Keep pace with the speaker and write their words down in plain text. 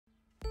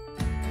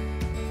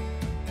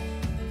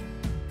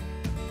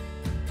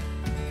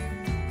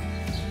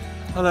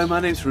Hello, my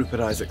name's Rupert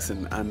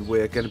Isaacson and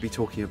we're going to be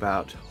talking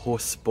about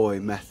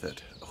Horseboy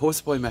Method.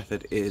 Horseboy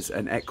Method is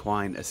an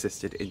equine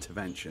assisted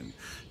intervention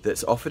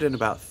that's offered in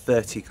about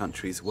 30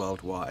 countries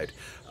worldwide.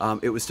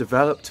 It was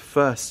developed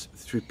first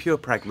through pure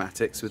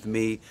pragmatics with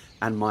me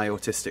and my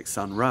autistic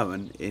son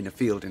Rowan in a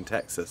field in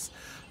Texas.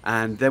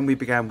 And then we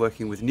began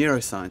working with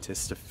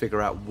neuroscientists to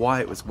figure out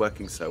why it was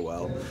working so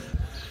well.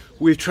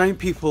 We've trained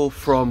people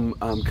from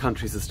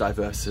countries as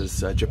diverse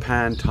as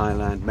Japan,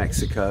 Thailand,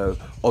 Mexico,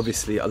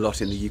 obviously a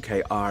lot in the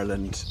UK,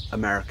 Ireland,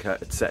 America,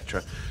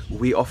 etc.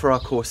 We offer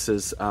our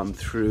courses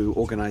through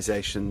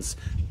organisations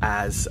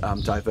as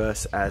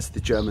diverse as the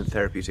German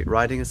Therapeutic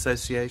Riding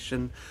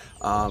Association,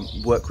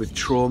 work with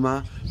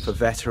trauma for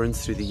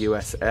veterans through the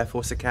US Air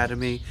Force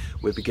Academy.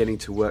 We're beginning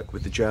to work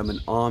with the German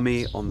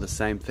Army on the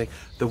same thing.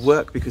 The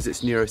work, because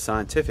it's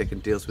neuroscientific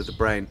and deals with the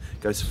brain,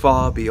 goes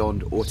far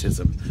beyond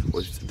autism,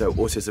 though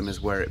autism is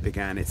where it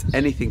began. It's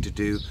anything to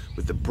do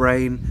with the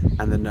brain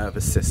and the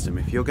nervous system.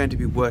 If you're going to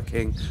be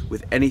working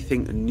with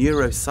anything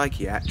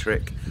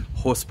neuropsychiatric,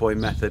 Horseboy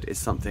Method is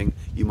something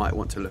you might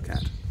want to look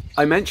at.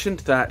 I mentioned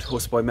that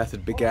Horseboy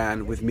Method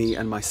began with me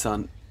and my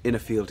son in a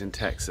field in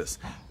Texas.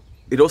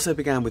 It also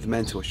began with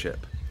mentorship.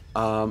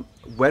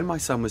 When my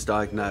son was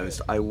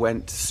diagnosed, I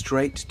went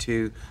straight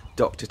to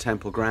Dr.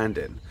 Temple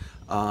Grandin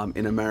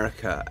in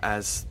America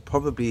as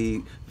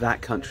probably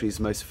that country's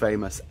most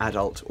famous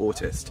adult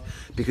autist,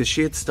 because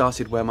she had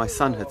started where my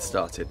son had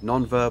started,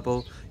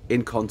 non-verbal,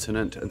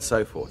 incontinent and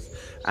so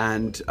forth.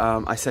 And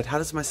I said, how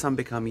does my son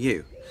become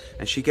you?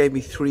 And she gave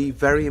me 3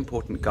 very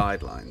important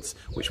guidelines,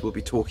 which we'll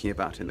be talking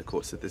about in the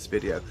course of this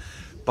video.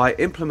 By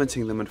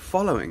implementing them and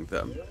following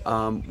them,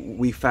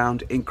 we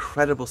found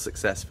incredible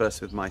success,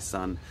 first with my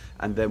son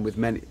and then with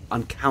many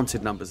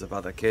uncounted numbers of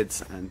other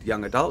kids and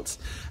young adults.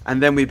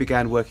 And then we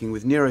began working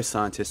with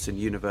neuroscientists in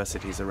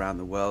universities around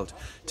the world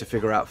to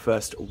figure out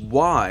first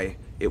why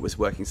it was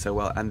working so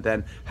well and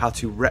then how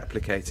to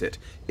replicate it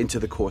into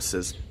the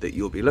courses that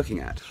you'll be looking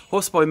at.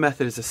 Horseboy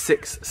Method is a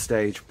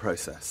 6-stage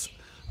process.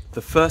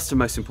 The first and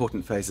most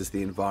important phase is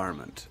the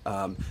environment.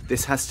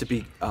 This has to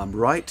be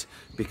right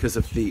because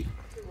of the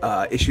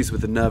issues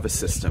with the nervous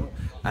system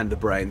and the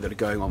brain that are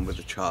going on with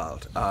the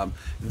child.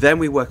 Then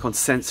we work on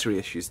sensory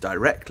issues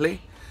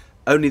directly.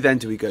 Only then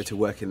do we go to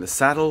work in the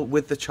saddle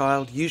with the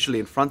child, usually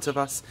in front of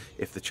us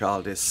if the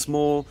child is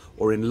small,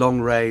 or in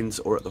long reins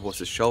or at the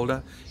horse's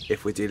shoulder.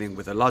 If we're dealing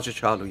with a larger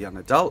child or young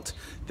adult,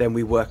 then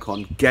we work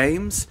on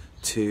games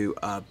to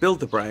build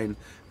the brain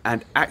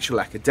and actual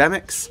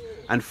academics,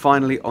 and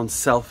finally on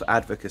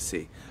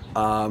self-advocacy,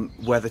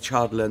 where the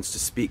child learns to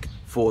speak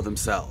for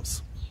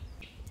themselves.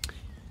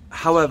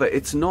 However,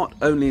 it's not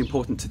only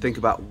important to think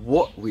about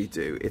what we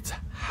do, it's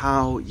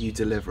how you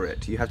deliver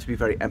it. You have to be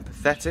very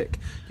empathetic,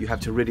 you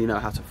have to really know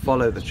how to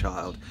follow the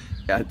child.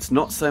 It's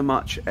not so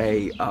much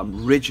a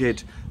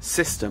rigid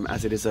system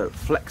as it is a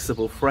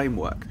flexible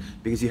framework,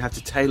 because you have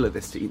to tailor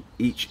this to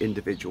each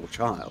individual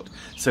child.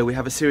 So we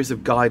have a series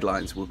of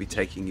guidelines we'll be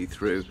taking you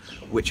through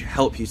which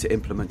help you to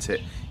implement it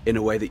in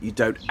a way that you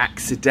don't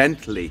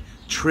accidentally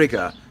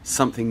trigger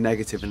something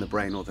negative in the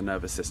brain or the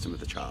nervous system of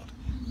the child.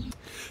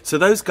 So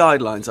those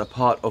guidelines are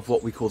part of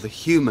what we call the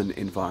human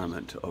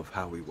environment of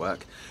how we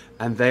work,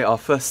 and they are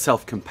first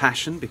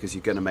self-compassion, because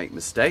you're going to make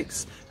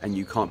mistakes and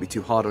you can't be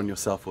too hard on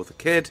yourself or the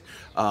kid,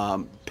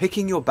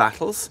 picking your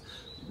battles,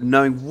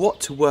 knowing what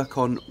to work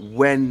on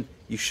when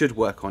you should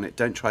work on it,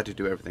 don't try to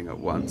do everything at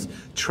once,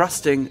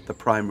 trusting the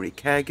primary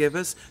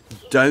caregivers,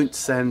 don't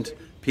send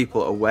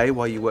people away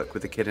while you work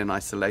with the kid in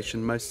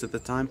isolation most of the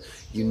time,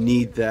 you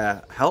need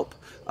their help,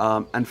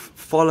 and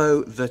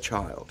follow the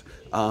child.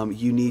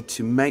 You need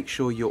to make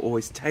sure you're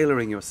always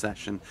tailoring your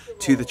session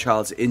to the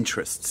child's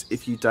interests.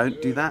 If you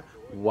don't do that,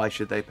 why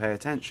should they pay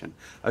attention?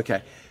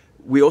 Okay.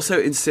 We also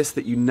insist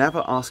that you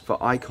never ask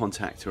for eye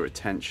contact or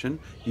attention.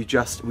 We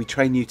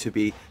train you to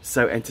be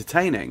so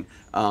entertaining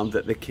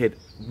that the kid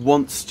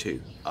wants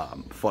to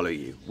follow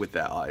you with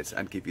their eyes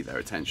and give you their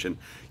attention.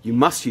 You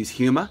must use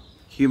humor.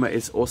 Humor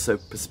is also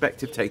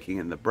perspective taking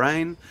in the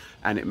brain,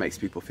 and it makes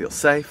people feel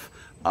safe.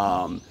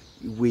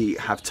 We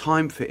have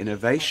time for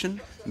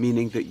innovation,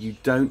 meaning that you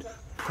don't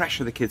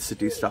pressure the kids to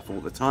do stuff all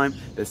the time.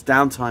 There's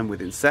downtime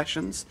within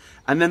sessions,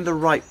 and then the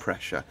right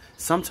pressure.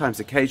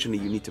 Sometimes, occasionally,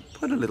 you need to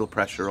put a little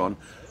pressure on,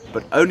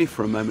 but only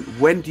for a moment.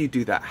 When do you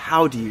do that?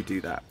 How do you do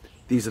that?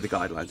 These are the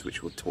guidelines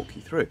which we'll talk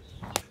you through.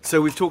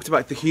 So we've talked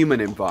about the human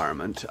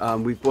environment.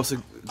 We've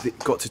also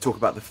got to talk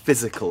about the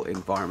physical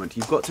environment.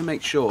 You've got to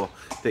make sure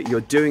that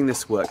you're doing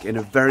this work in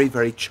a very,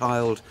 very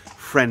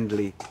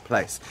child-friendly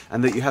place,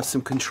 and that you have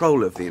some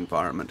control of the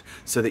environment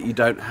so that you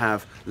don't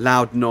have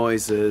loud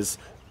noises,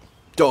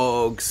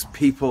 dogs,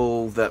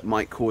 people that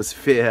might cause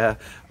fear,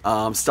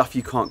 stuff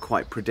you can't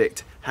quite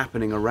predict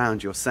happening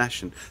around your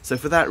session. So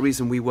for that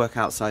reason we work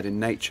outside in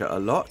nature a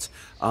lot,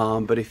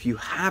 but if you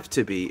have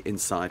to be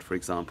inside, for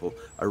example,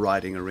 a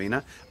riding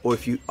arena, or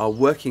if you are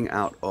working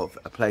out of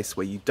a place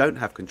where you don't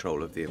have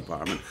control of the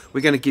environment,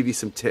 we're going to give you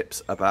some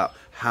tips about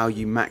how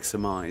you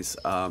maximize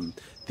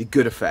the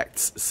good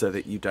effects so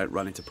that you don't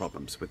run into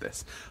problems with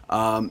this.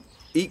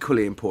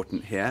 Equally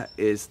important here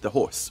is the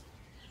horse.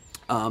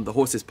 The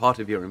horse is part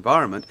of your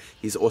environment.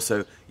 He's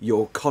also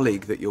your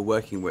colleague that you're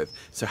working with.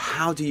 So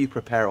how do you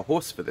prepare a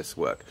horse for this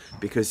work?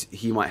 Because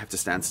he might have to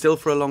stand still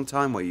for a long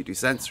time while you do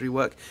sensory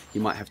work.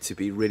 You might have to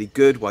be really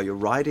good while you're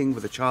riding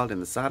with a child in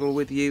the saddle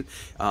with you,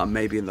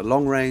 maybe in the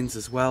long reins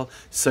as well.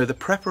 So the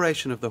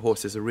preparation of the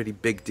horse is a really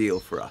big deal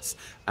for us.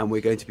 And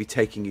we're going to be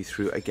taking you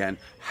through, again,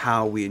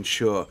 how we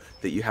ensure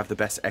that you have the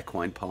best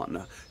equine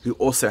partner who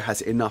also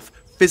has enough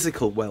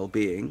physical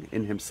well-being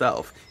in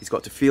himself. He's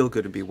got to feel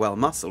good and be well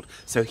muscled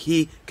so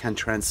he can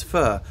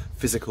transfer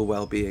physical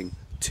well-being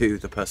to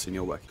the person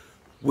you're working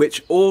with.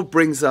 Which all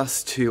brings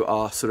us to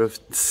our sort of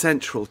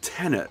central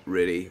tenet,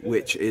 really,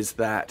 which is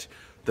that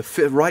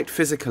the right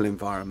physical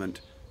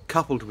environment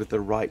coupled with the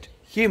right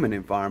human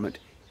environment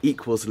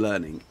equals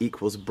learning,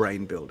 equals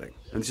brain building.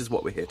 And this is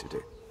what we're here to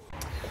do.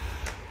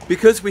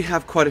 Because we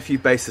have quite a few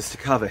bases to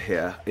cover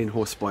here in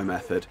Horseboy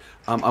Method,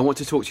 I want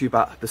to talk to you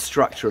about the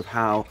structure of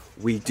how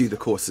we do the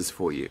courses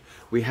for you.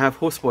 We have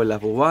Horseboy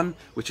Level 1,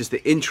 which is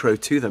the intro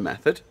to the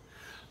method.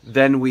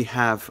 Then we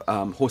have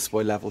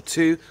Horseboy Level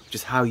 2, which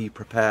is how you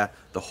prepare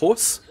the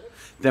horse.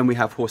 Then we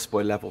have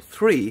Horseboy Level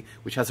 3,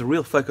 which has a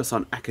real focus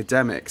on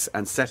academics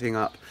and setting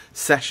up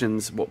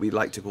sessions, what we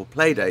like to call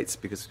play dates,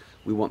 because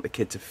we want the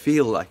kid to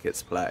feel like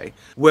it's play,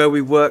 where we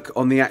work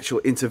on the actual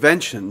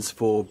interventions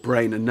for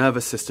brain and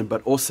nervous system,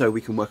 but also we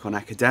can work on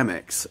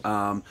academics.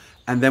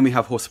 And then we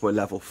have Horseboy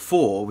Level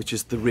 4, which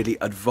is the really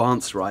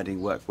advanced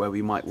riding work, where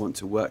we might want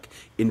to work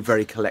in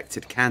very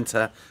collected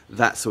canter,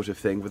 that sort of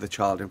thing, with a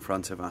child in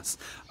front of us.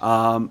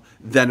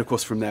 Then, of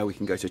course, from there we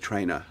can go to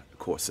trainer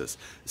courses.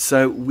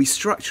 So we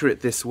structure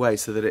it this way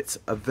so that it's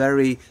a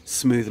very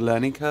smooth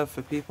learning curve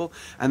for people.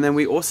 And then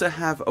we also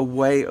have a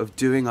way of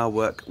doing our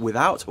work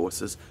without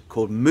horses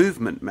called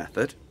movement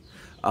method,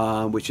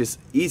 which is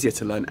easier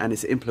to learn and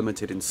is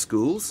implemented in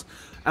schools.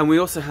 And we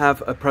also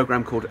have a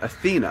program called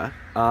Athena,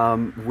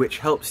 which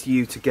helps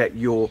you to get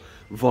your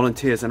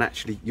volunteers and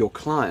actually your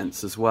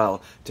clients as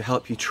well to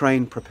help you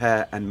train,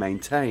 prepare and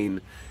maintain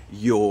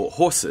your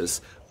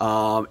horses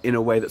in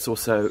a way that's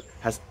also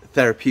has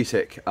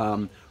therapeutic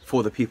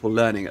for the people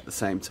learning at the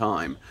same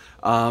time.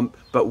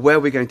 But where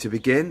we're going to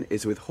begin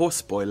is with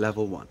Horseboy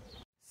Level 1.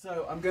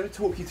 So I'm going to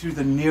talk you through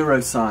the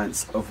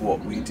neuroscience of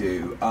what we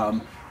do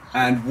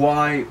and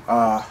why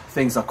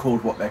things are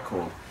called what they're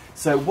called.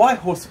 So why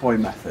Horseboy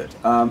Method?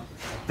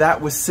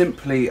 That was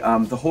simply,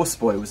 the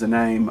Horseboy was a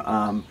name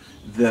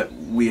that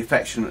we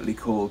affectionately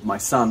called my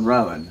son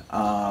Rowan,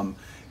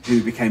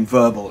 who became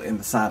verbal in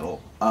the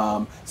saddle.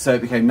 So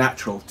it became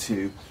natural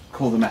to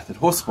call the method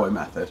Horseboy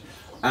Method.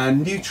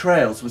 And New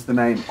Trails was the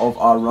name of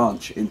our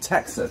ranch in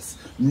Texas.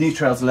 New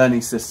Trails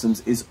Learning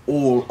Systems is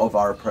all of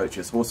our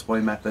approaches: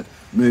 Horseboy Method,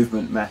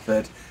 Movement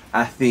Method,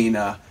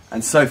 Athena,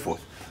 and so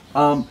forth.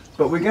 But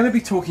we're going to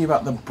be talking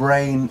about the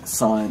brain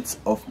science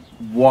of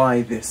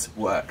why this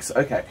works.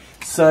 Okay,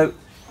 so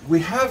we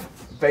have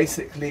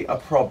basically a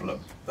problem.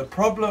 The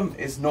problem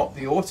is not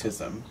the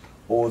autism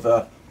or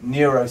the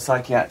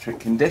neuropsychiatric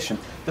condition.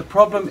 The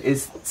problem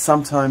is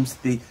sometimes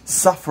the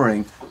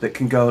suffering that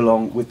can go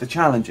along with the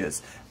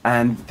challenges.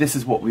 And this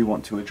is what we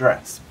want to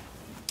address.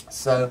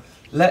 So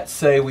let's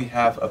say we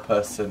have a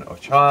person or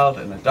child,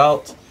 an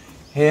adult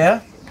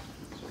here.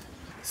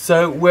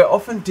 So we're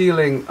often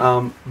dealing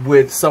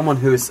with someone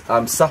who is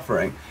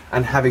suffering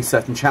and having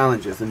certain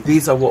challenges, and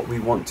these are what we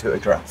want to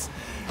address.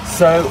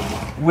 So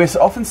we're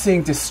often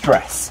seeing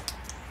distress,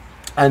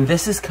 and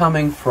this is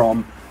coming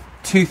from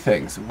two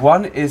things.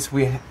 One is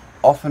we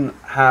often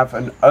have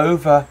an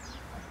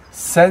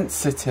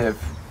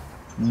oversensitive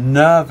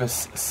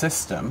nervous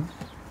system.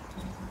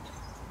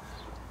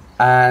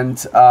 And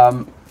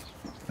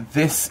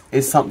this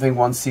is something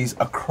one sees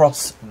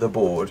across the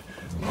board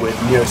with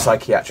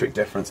neuropsychiatric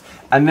difference.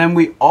 And then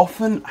we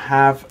often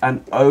have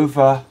an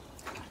overactive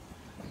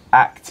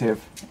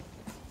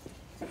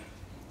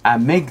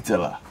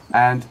amygdala.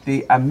 And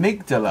the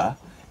amygdala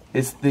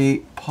is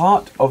the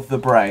part of the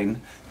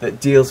brain that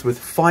deals with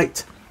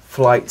fight,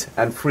 flight,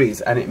 and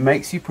freeze. And it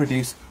makes you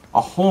produce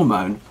a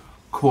hormone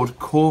called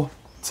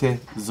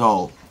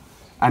cortisol.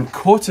 And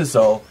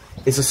cortisol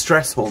is a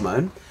stress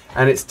hormone.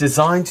 And it's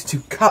designed to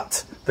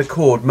cut the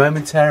cord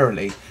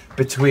momentarily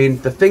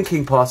between the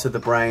thinking part of the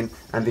brain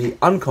and the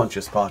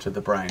unconscious part of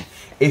the brain.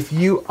 If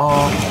you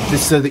are,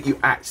 just so that you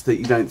act, that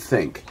you don't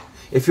think.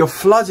 If you're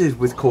flooded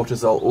with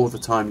cortisol all the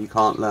time, you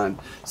can't learn.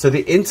 So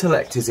the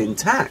intellect is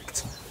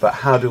intact, but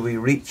how do we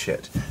reach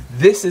it?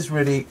 This is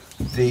really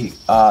the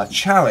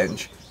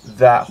challenge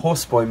that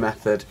Horseboy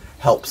Method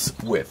helps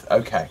with.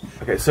 Okay,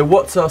 so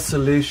what's our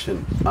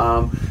solution?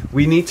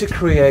 We need to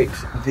create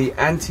the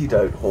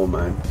antidote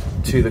hormone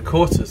to the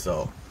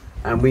cortisol,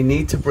 and we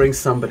need to bring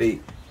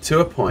somebody to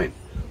a point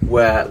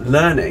where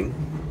learning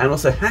and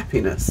also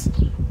happiness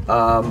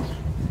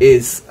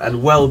is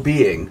and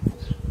well-being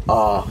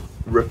are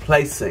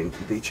replacing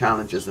the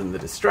challenges and the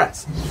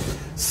distress.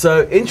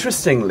 So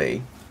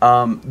interestingly,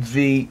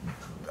 the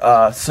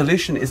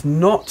solution is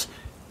not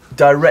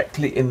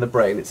directly in the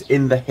brain, it's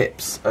in the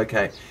hips.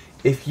 Okay,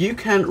 if you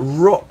can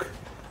rock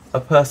a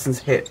person's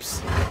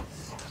hips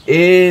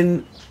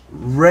in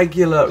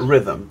regular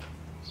rhythm,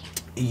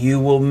 you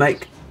will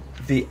make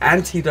the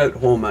antidote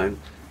hormone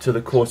to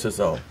the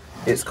cortisol.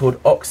 It's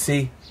called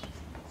oxytocin.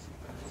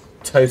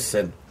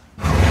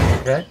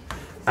 Okay?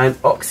 And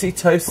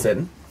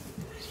oxytocin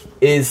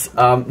is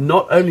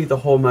not only the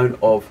hormone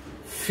of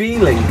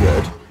feeling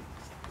good,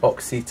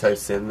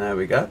 oxytocin, there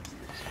we go,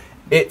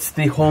 it's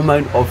the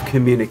hormone of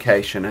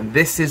communication, and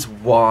this is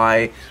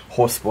why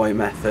Horseboy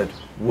method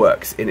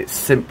works in its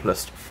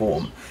simplest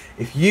form.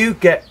 If you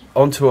get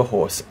onto a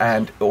horse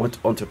and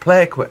onto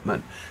play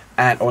equipment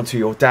and onto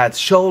your dad's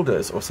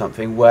shoulders or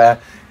something where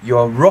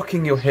you're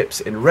rocking your hips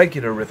in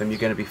regular rhythm, you're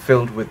going to be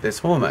filled with this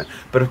hormone.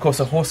 But of course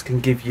a horse can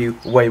give you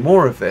way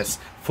more of this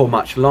for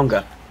much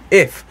longer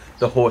if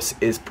the horse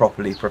is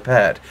properly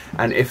prepared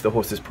and if the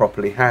horse is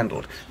properly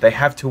handled. They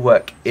have to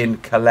work in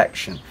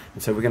collection,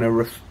 and so we're going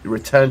to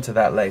return to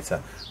that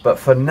later. But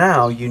for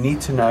now, you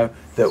need to know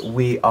that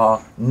we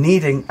are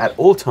needing at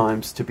all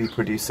times to be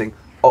producing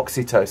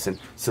oxytocin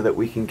so that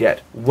we can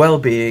get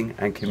well-being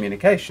and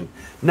communication.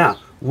 Now,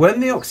 when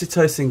the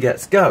oxytocin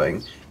gets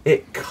going,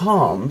 it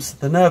calms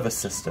the nervous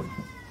system.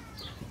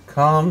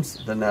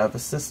 Calms the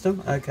nervous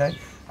system, okay?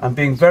 I'm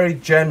being very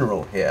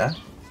general here.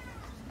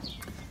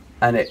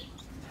 And it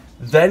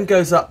then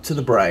goes up to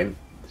the brain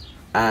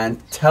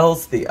and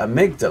tells the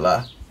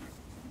amygdala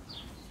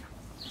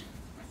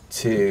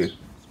to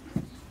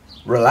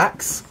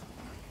relax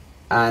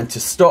and to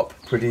stop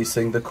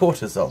producing the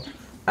cortisol.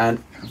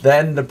 And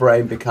then the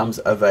brain becomes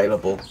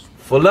available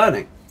for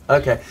learning.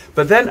 Okay,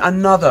 but then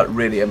another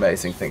really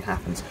amazing thing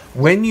happens.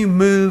 When you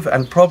move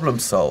and problem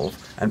solve,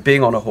 and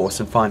being on a horse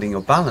and finding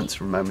your balance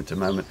from moment to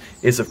moment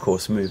is of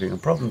course moving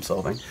and problem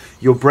solving,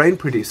 your brain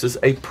produces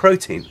a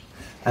protein.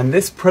 And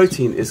this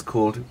protein is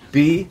called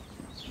BDNF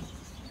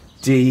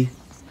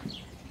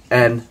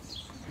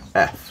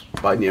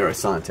by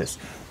neuroscientists.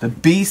 The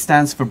B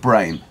stands for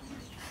brain.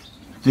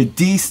 The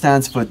D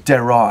stands for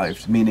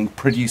derived, meaning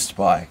produced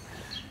by.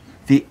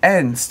 The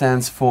N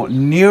stands for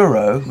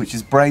neuro, which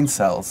is brain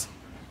cells,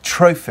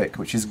 trophic,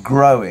 which is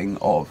growing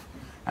of,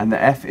 and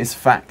the F is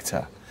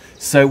factor.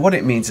 So what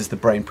it means is the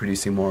brain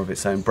producing more of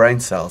its own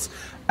brain cells.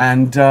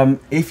 And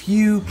if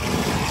you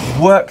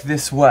work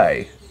this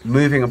way,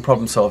 moving and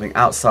problem solving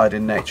outside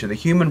in nature, the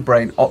human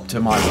brain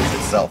optimizes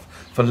itself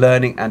for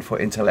learning and for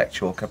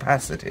intellectual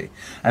capacity.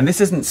 And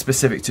this isn't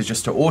specific to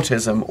just to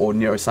autism or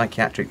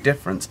neuropsychiatric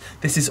difference.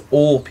 This is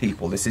all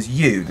people. This is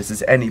you. This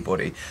is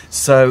anybody.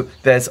 So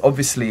there's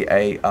obviously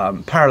a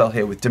parallel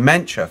here with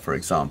dementia, for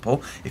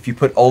example. If you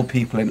put old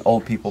people in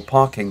old people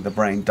parking, the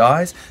brain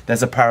dies.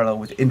 There's a parallel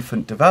with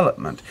infant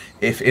development.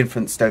 If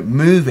infants don't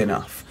move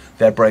enough,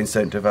 their brains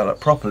don't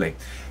develop properly.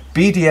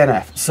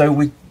 BDNF. So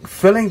we're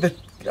filling the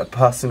a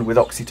person with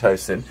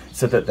oxytocin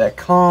so that they're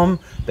calm,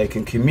 they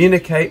can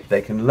communicate,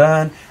 they can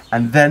learn,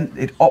 and then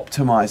it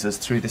optimizes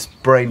through this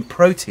brain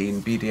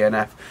protein,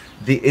 BDNF,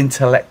 the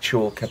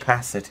intellectual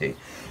capacity.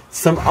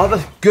 Some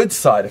other good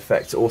side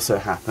effects also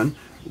happen.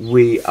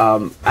 We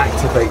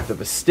activate the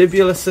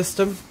vestibular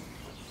system,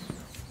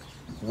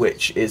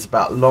 which is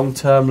about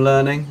long-term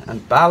learning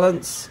and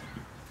balance.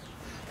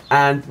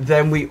 And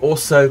then we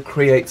also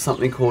create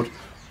something called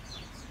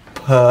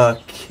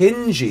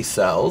Purkinje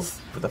cells,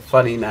 with a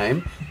funny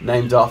name,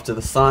 named after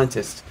the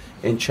scientist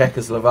in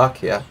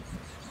Czechoslovakia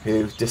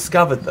who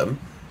discovered them,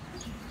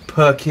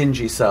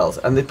 Purkinje cells.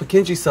 And the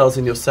Purkinje cells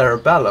in your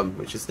cerebellum,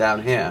 which is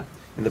down here,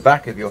 in the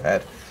back of your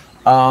head,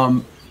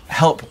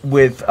 help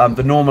with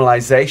the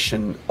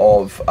normalization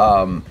of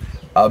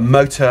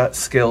motor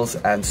skills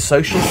and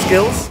social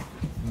skills.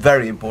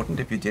 Very important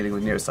if you're dealing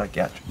with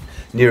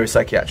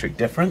neuropsychiatric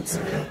difference.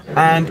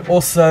 And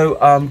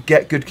also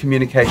get good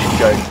communication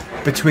going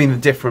between the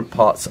different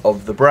parts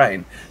of the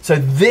brain. So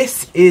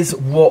this is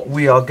what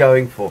we are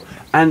going for.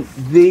 And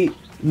the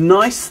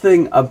nice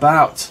thing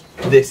about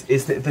this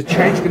is that the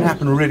change can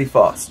happen really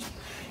fast.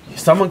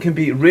 Someone can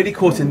be really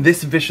caught in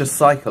this vicious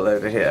cycle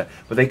over here,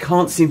 but they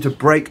can't seem to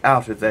break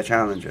out of their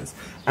challenges.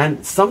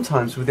 And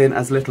sometimes within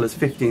as little as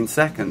 15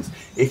 seconds,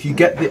 if you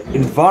get the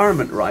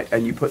environment right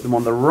and you put them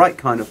on the right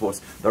kind of horse,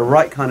 the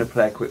right kind of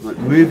play equipment,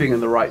 moving in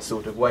the right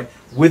sort of way,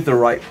 with the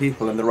right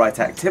people and the right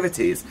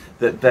activities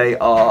that they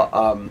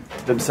are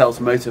themselves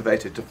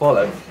motivated to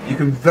follow, you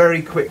can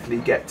very quickly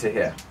get to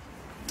here.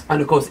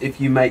 And of course, if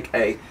you make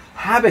a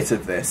habit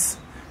of this,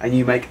 and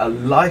you make a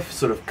life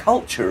sort of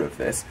culture of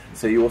this,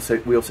 so we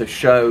also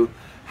show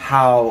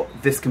how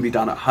this can be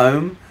done at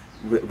home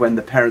when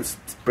the parents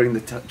bring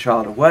the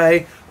child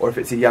away, or if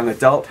it's a young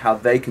adult, how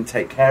they can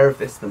take care of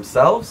this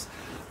themselves.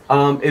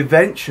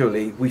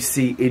 Eventually we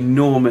see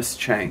enormous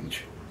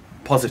change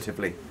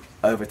positively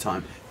over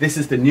time. This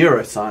is the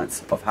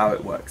neuroscience of how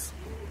it works.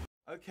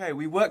 Okay,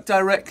 we work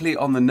directly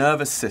on the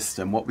nervous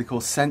system, what we call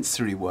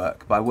sensory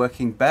work, by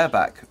working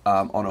bareback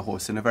on a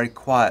horse in a very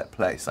quiet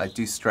place. I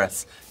do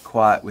stress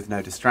quiet with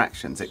no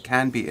distractions. It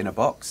can be in a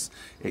box,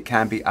 it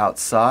can be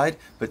outside,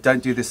 but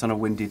don't do this on a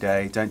windy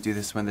day, don't do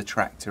this when the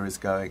tractor is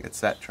going,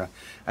 etc.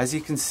 As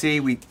you can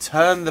see, we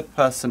turn the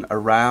person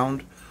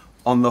around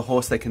on the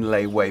horse. They can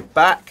lay way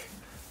back.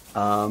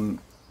 You've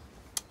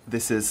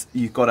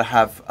got to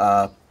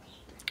have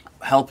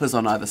helpers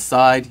on either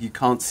side. You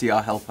can't see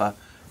our helper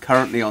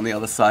currently on the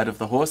other side of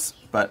the horse,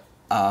 but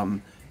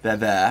they're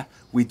there.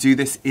 We do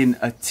this in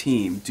a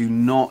team. Do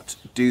not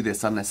do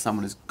this unless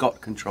someone has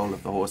got control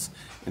of the horse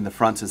in the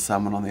front and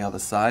someone on the other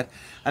side.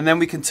 And then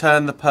we can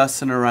turn the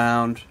person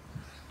around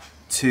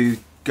to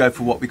go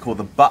for what we call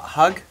the butt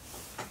hug.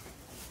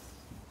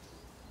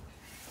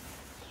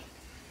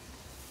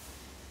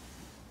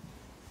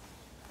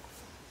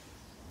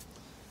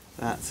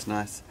 That's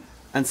nice.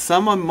 And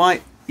someone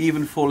might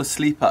even fall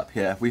asleep up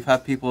here. We've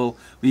had people,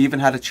 we even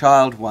had a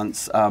child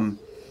once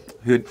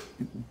who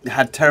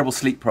had terrible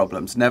sleep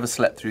problems, never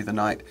slept through the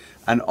night.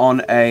 And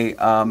on a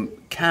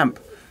camp,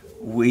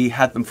 we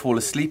had them fall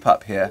asleep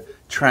up here,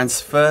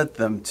 transferred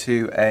them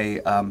to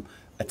a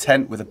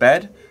tent with a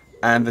bed,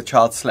 and the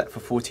child slept for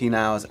 14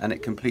 hours and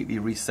it completely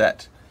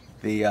reset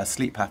the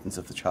sleep patterns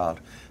of the child.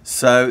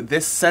 So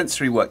this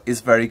sensory work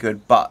is very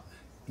good, but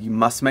you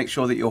must make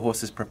sure that your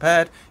horse is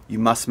prepared. You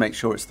must make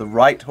sure it's the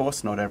right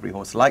horse. Not every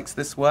horse likes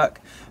this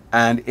work.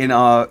 And in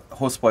our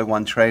Horseboy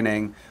One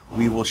training,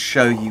 we will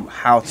show you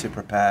how to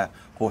prepare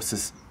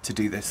horses to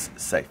do this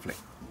safely.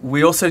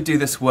 We also do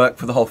this work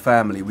for the whole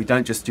family. We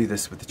don't just do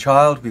this with the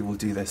child, we will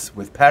do this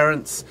with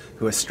parents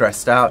who are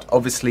stressed out.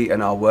 Obviously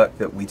in our work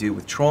that we do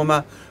with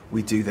trauma,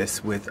 we do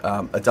this with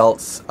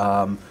adults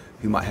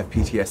who might have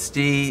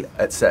PTSD,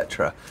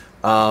 etc.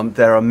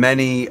 There are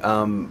many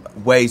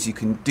ways you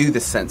can do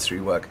this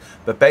sensory work,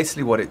 but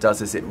basically what it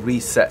does is it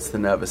resets the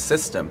nervous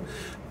system.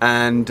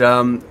 And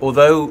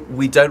although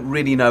we don't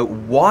really know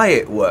why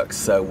it works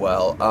so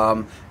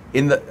well,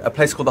 in a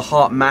place called the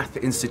Heart Math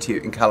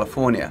Institute in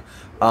California,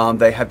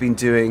 they have been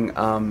doing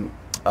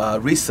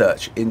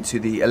research into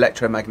the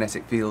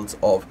electromagnetic fields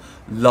of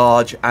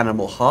large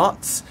animal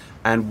hearts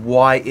and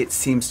why it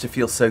seems to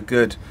feel so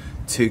good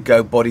to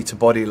go body to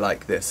body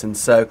like this. And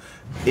so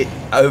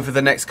over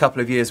the next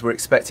couple of years we're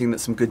expecting that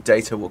some good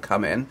data will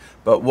come in,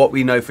 but what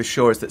we know for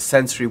sure is that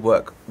sensory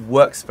work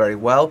works very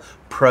well,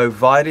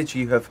 provided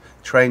you have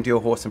trained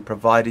your horse and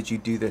provided you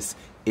do this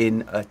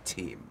in a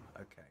team.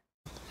 Okay.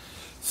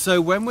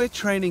 So when we're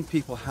training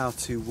people how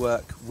to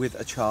work with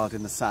a child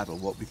in the saddle,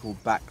 what we call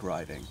back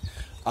riding,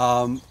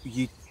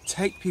 you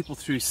take people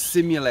through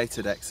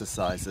simulated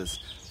exercises.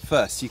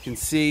 First, you can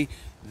see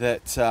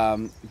that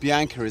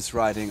Bianca is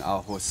riding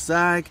our horse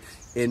Zag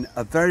in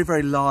a very,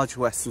 very large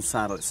Western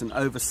saddle. It's an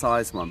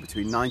oversized one,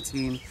 between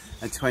 19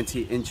 and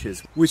 20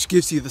 inches, which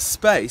gives you the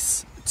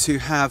space to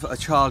have a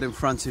child in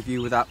front of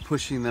you without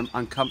pushing them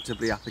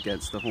uncomfortably up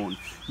against the horn.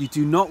 You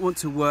do not want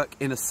to work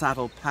in a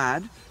saddle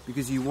pad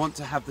because you want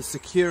to have the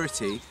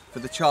security for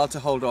the child to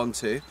hold on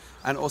to,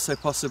 and also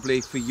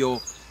possibly for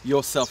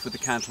yourself with the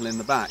cantle in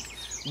the back.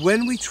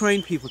 When we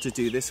train people to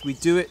do this, we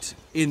do it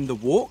in the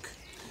walk,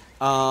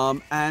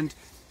 and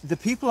the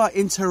people are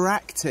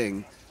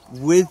interacting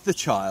with the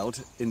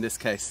child, in this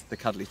case the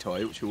cuddly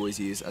toy, which we always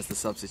use as the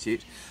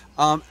substitute,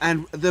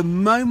 and the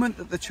moment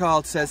that the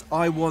child says,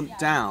 "I want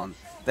down,"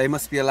 they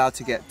must be allowed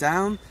to get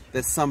down.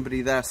 There's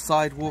somebody there,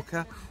 side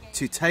walker,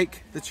 to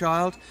take the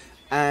child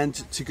and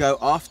to go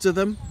after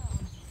them,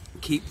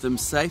 keep them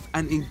safe,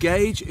 and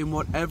engage in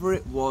whatever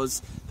it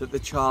was that the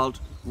child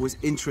was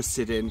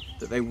interested in,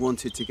 that they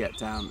wanted to get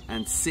down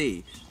and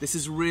see. This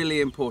is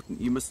really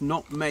important. You must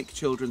not make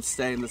children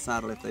stay in the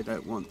saddle if they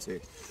don't want to.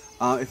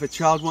 If a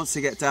child wants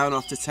to get down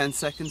after 10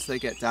 seconds, they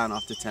get down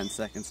after 10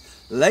 seconds.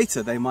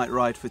 Later, they might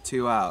ride for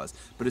 2 hours.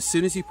 But as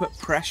soon as you put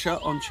pressure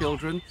on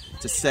children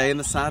to stay in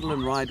the saddle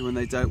and ride when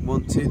they don't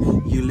want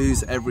to, you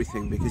lose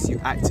everything, because you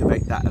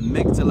activate that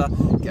amygdala,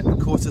 get the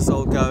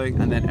cortisol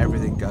going, and then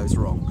everything goes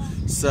wrong.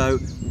 So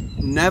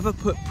never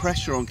put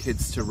pressure on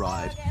kids to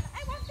ride.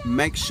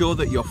 Make sure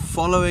that you're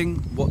following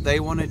what they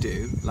want to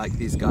do, like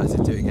these guys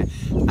are doing it,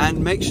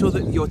 and make sure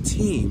that your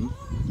team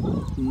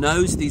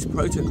knows these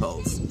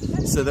protocols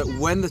so that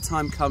when the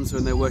time comes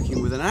when they're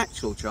working with an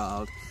actual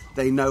child,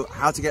 they know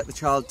how to get the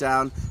child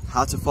down,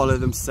 how to follow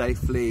them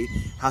safely,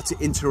 how to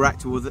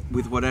interact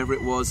with whatever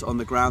it was on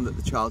the ground that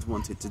the child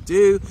wanted to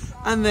do,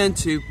 and then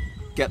to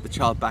get the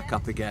child back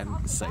up again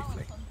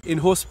safely. In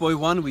Horseboy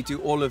One, we do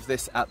all of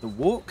this at the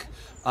walk.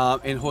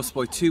 In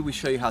Horseboy Two, we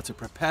show you how to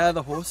prepare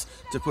the horse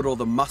to put all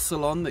the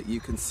muscle on that you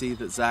can see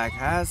that Zag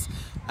has,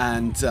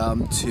 and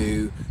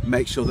to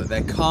make sure that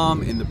they're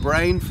calm in the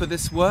brain for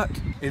this work.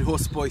 In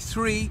Horseboy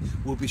Three,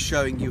 we'll be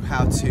showing you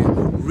how to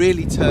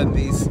really turn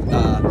these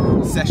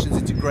sessions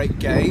into great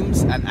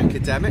games and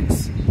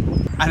academics.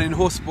 And in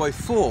Horseboy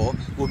Four,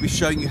 we'll be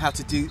showing you how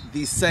to do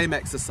these same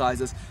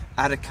exercises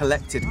at a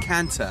collected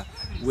canter,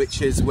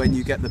 which is when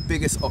you get the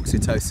biggest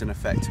oxytocin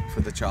effect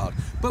for the child.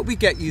 But we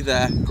get you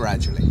there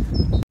gradually.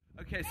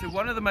 Okay, so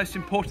one of the most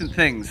important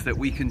things that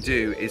we can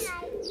do is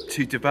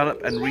to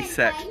develop and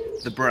reset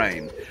the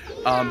brain.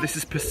 This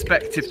is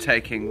perspective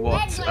taking,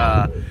 what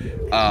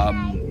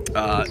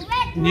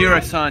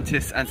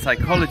neuroscientists and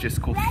psychologists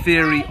call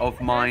theory of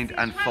mind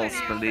and false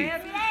belief.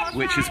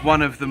 which is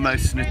one of the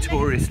most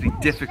notoriously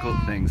difficult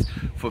things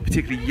for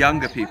particularly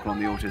younger people on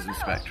the autism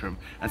spectrum,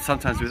 and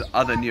sometimes with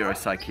other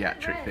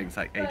neuropsychiatric things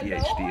like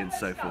ADHD and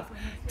so forth,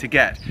 to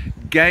get.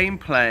 Game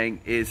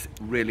playing is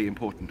really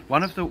important.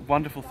 One of the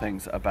wonderful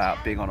things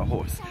about being on a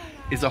horse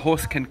is a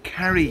horse can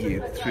carry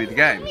you through the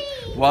game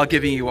while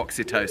giving you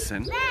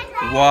oxytocin,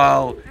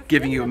 while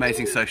giving you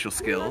amazing social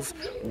skills,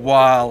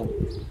 while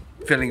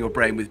filling your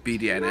brain with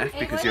BDNF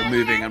because you're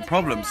moving and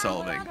problem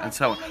solving and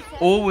so on,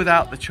 all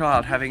without the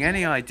child having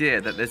any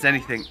idea that there's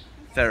anything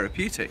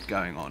therapeutic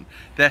going on.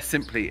 They're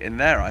simply, in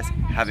their eyes,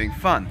 having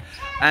fun.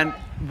 And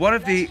one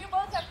of the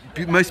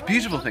most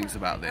beautiful things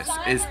about this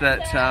is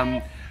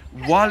that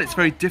while it's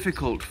very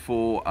difficult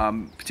for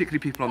particularly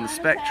people on the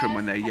spectrum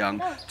when they're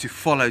young to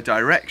follow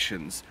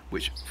directions,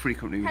 which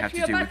frequently we have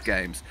to do with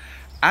games,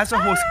 as a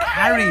horse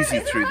carries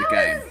you through the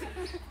game,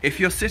 if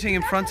you're sitting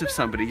in front of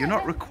somebody, you're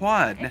not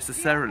required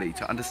necessarily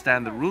to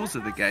understand the rules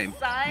of the game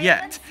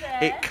yet.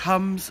 It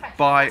comes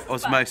by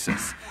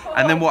osmosis.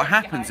 And then what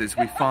happens is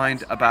we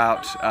find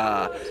about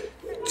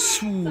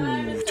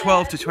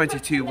 12 to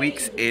 22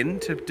 weeks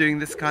into doing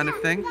this kind of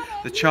thing,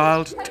 the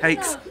child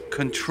takes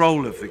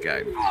control of the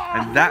game.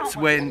 And that's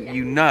when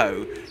you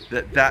know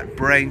that that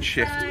brain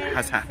shift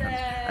has happened.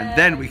 And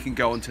then we can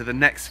go on to the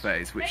next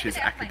phase, which is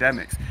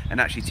academics, and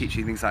actually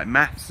teaching things like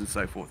maths and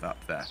so forth up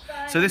there.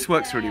 So this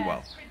works really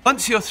well.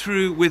 Once you're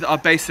through with our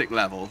basic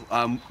level,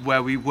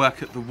 where we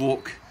work at the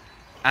walk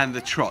and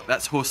the trot,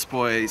 that's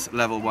Horseboys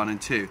level 1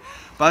 and 2.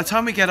 By the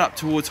time we get up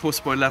towards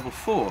Horseboy level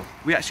 4,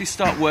 we actually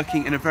start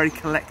working in a very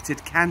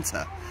collected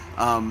canter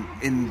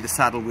in the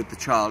saddle with the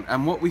child.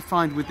 And what we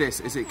find with this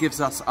is it gives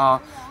us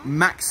our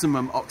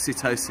maximum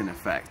oxytocin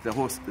effect. The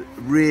horse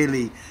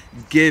really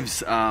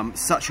gives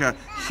such a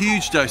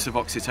huge dose of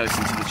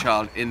oxytocin to the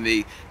child in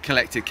the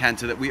collected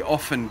canter that we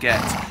often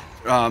get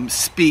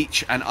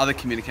speech and other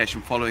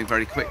communication following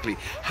very quickly.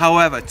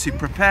 However, to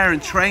prepare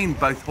and train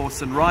both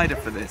horse and rider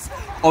for this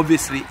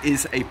obviously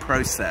is a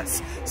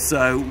process.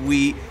 So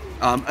we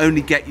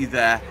only get you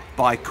there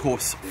by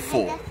course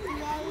 4.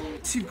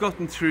 Once you've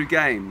gotten through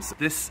games,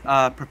 this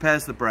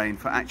prepares the brain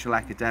for actual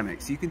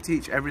academics. You can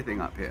teach everything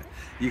up here.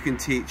 You can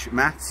teach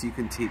maths, you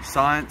can teach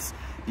science,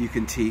 you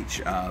can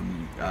teach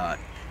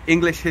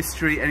English,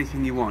 history,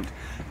 anything you want.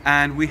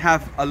 And we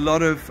have a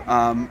lot of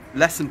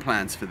lesson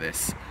plans for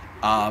this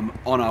on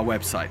our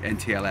website,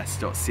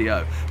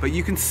 ntls.co. But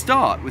you can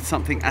start with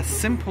something as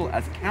simple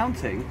as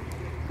counting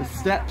the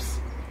steps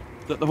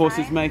that the horse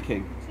is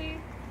making. 2,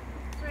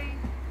 3,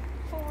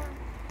 4,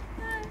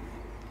 5,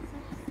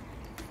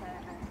 6, 7,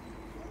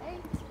 8,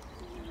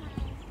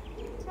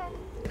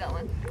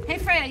 9, 10. Hey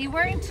Freya, you're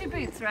wearing 2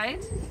 boots,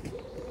 right?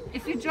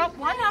 If you drop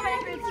one, how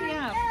many boots do you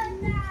have?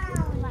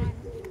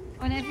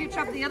 And if you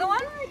drop the other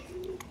one?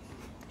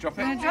 Drop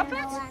it. You want to drop it?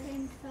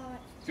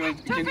 Do you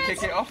want to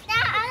kick it off? The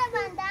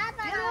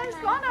other one's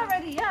gone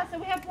already, yeah. So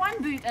we have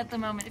 1 boot at the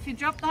moment. If you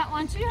drop that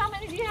one too, how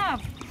many do you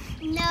have?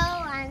 No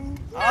one.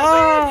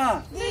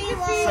 Ah!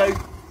 So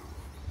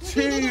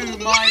 2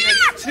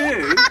 minus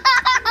 2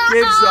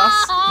 gives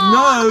us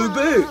no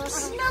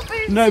boots. No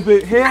boots. No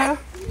boot here.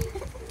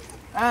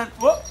 And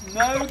whoop,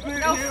 no boot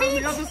here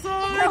feet. on the other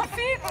side. No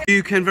feet.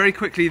 You can very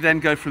quickly then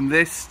go from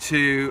this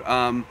to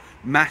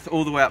math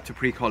all the way up to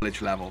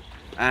pre-college level.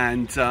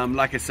 And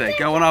like I say,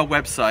 go on our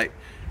website,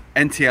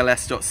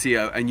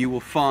 ntls.co, and you will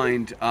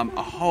find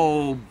a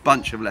whole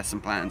bunch of lesson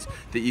plans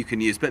that you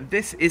can use. But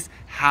this is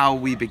how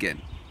we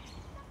begin.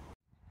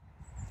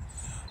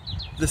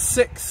 The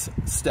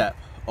 6th step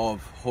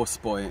of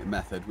Horseboy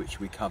method, which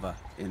we cover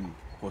in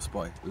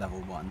Horseboy level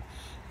 1,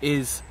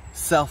 is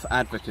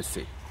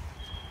self-advocacy.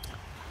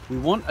 We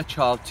want a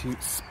child to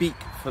speak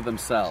for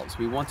themselves.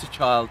 We want a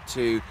child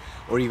to,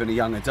 or even a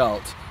young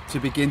adult, to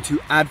begin to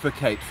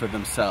advocate for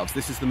themselves.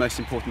 This is the most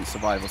important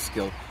survival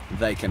skill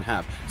they can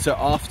have. So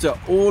after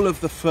all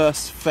of the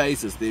first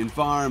phases, the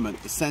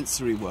environment, the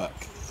sensory work,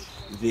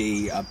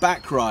 the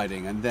back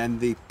riding, and then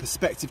the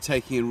perspective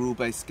taking in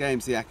rule-based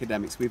games, the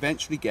academics, we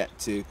eventually get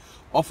to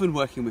often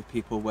working with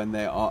people when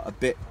they are a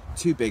bit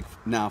too big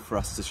now for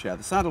us to share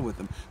the saddle with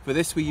them. For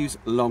this we use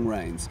long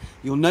reins.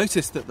 You'll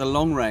notice that the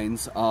long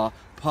reins are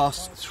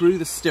passed through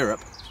the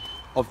stirrup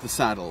of the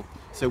saddle,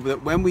 so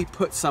that when we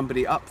put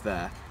somebody up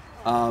there,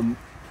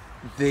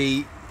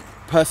 the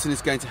person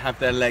is going to have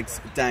their legs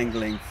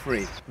dangling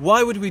free.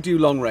 Why would we do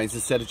long reins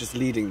instead of just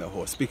leading the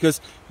horse? Because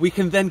we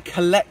can then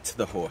collect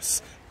the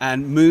horse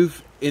and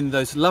move in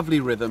those lovely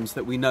rhythms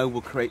that we know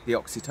will create the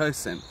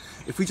oxytocin.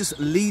 If we just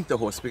lead the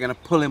horse, we're going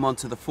to pull him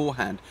onto the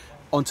forehand,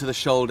 onto the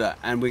shoulder,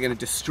 and we're going to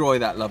destroy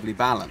that lovely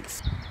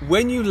balance.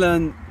 When you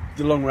learn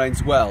the long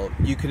reins well,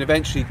 you can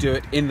eventually do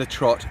it in the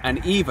trot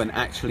and even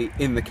actually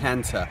in the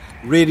canter.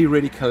 Really,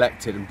 really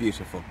collected and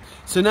beautiful.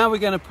 So now we're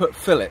going to put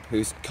Philip,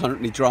 who's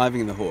currently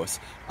driving the horse,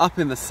 up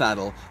in the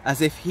saddle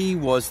as if he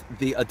was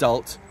the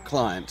adult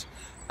client,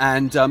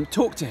 and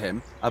talk to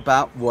him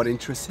about what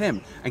interests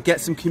him and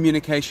get some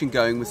communication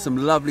going with some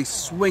lovely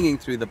swinging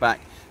through the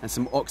back and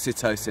some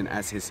oxytocin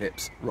as his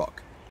hips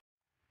rock.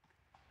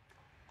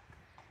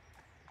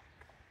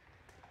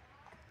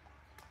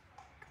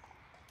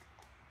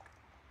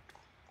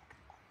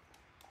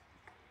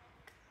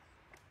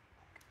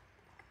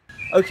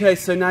 Okay,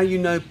 so now you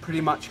know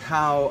pretty much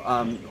how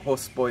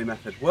Horse Boy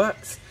Method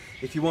works.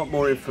 If you want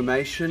more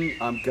information,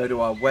 go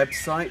to our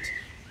website.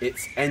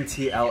 It's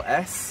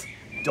ntls.co.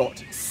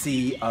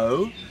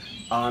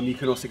 You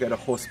can also go to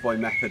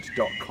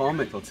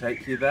horseboymethod.com, it'll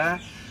take you there.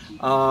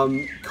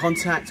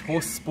 Contact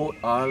Horse Sport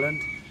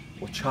Ireland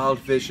or Child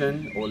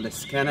Vision or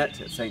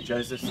Liskennet at St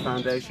Joseph's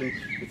Foundation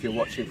if you're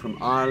watching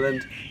from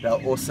Ireland.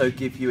 They'll also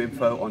give you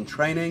info on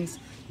trainings.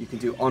 You can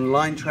do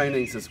online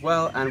trainings as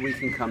well, and we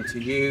can come to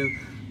you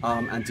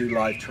and do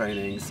live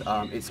trainings.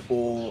 It's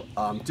all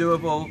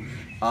doable.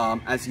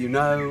 As you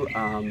know,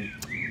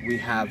 we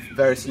have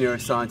various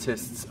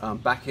neuroscientists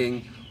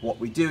backing what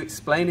we do,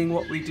 explaining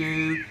what we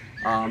do,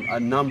 a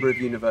number of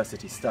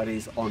university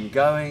studies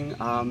ongoing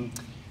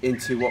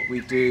into what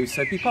we do,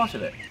 so be part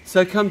of it.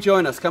 So come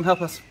join us, come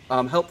help us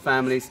help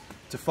families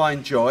to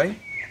find joy,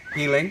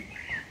 healing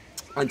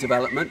and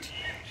development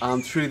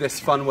through this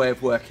fun way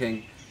of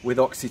working with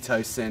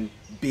oxytocin,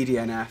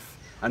 BDNF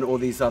and all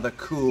these other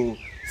cool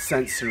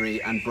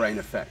sensory and brain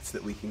effects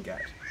that we can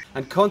get.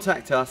 And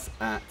contact us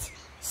at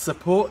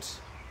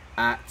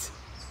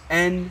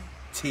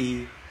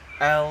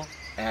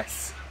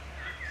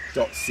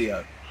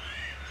support@ntls.co.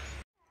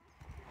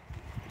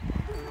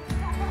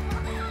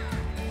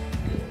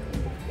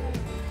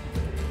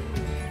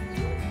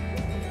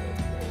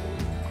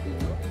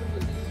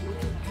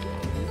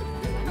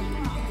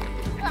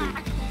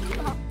 Ah.